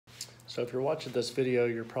So if you're watching this video,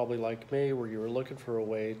 you're probably like me, where you were looking for a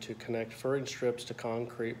way to connect furring strips to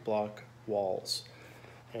concrete block walls.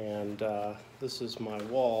 And this is my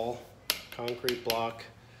wall, concrete block.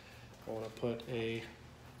 I want to put a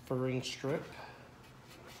furring strip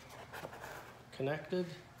connected.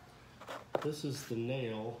 This is the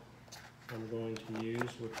nail I'm going to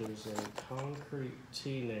use, which is a concrete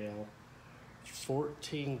T-nail,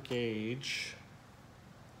 14 gauge.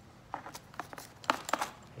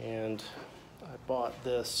 And I bought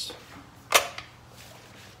this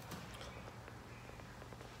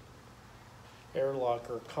airlock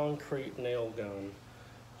or concrete nail gun.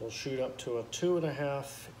 Will shoot up to a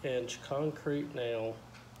 2.5-inch concrete nail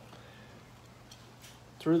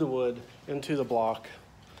through the wood into the block,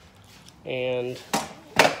 and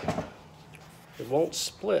it won't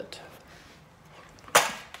split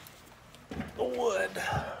the wood.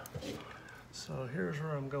 So here's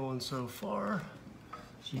where I'm going so far.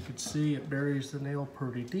 As you can see, it buries the nail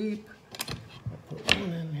pretty deep. I'll put